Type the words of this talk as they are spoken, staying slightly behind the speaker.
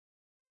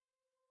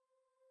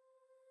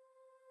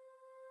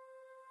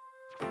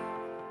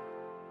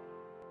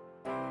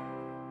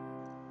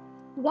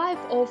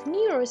Wife of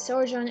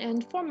neurosurgeon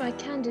and former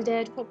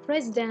candidate for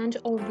President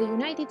of the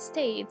United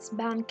States,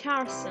 Ben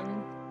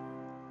Carson.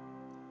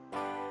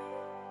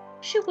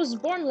 She was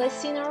born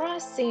Lacina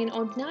Racine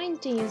on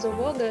 19th of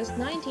August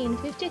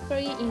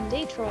 1953 in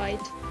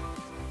Detroit.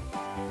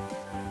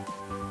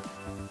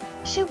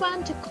 She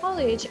went to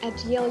college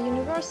at Yale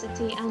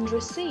University and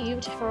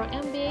received her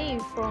MBA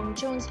from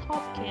Johns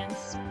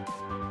Hopkins.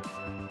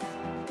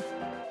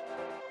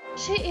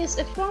 She is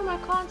a former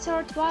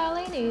concert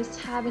violinist,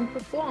 having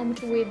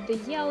performed with the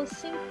Yale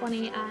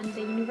Symphony and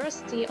the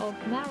University of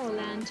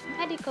Maryland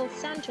Medical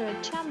Center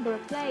Chamber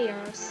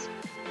Players.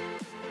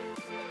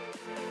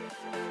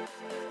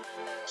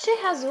 She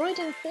has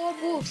written 4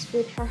 books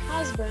with her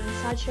husband,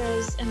 such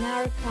as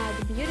America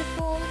the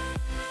Beautiful,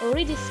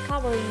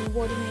 Rediscovering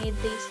What Made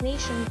This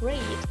Nation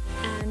Great,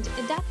 and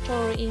A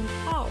Doctor in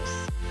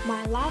Chaos,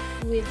 My Love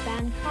with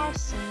Ben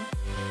Carson.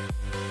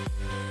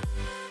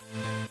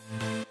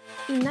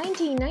 In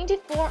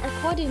 1994,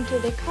 according to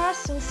the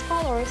Carson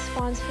Scholars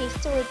Fund's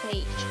history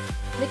page,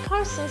 the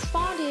Carsons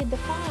founded the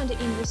fund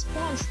in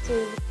response to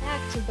the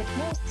fact that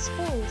most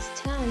schools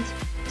tend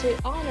to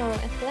honor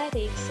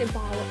athletics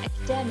above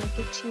academic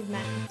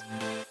achievement.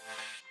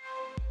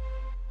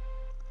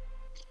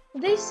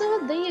 They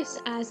saw this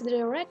as a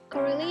direct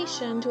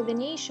correlation to the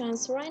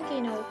nation's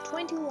ranking of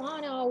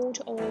 21 out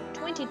of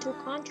 22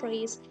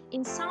 countries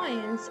in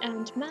science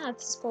and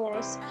math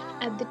scores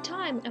at the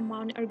time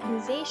among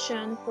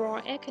Organization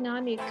for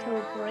Economic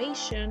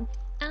Cooperation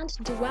and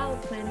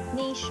Development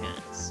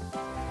nations.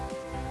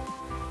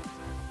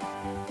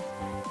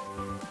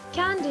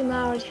 Candy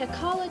married her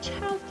college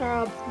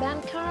heartthrob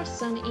Ben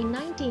Carson in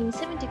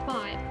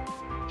 1975.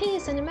 He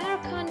is an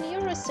American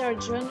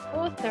neurosurgeon,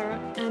 author,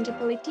 and a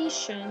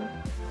politician.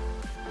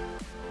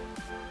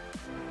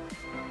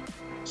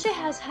 She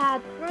has had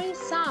 3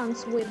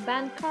 sons with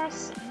Ben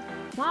Carson: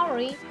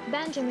 Maury,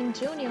 Benjamin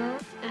Jr.,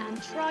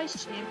 and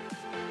Rhoeyce.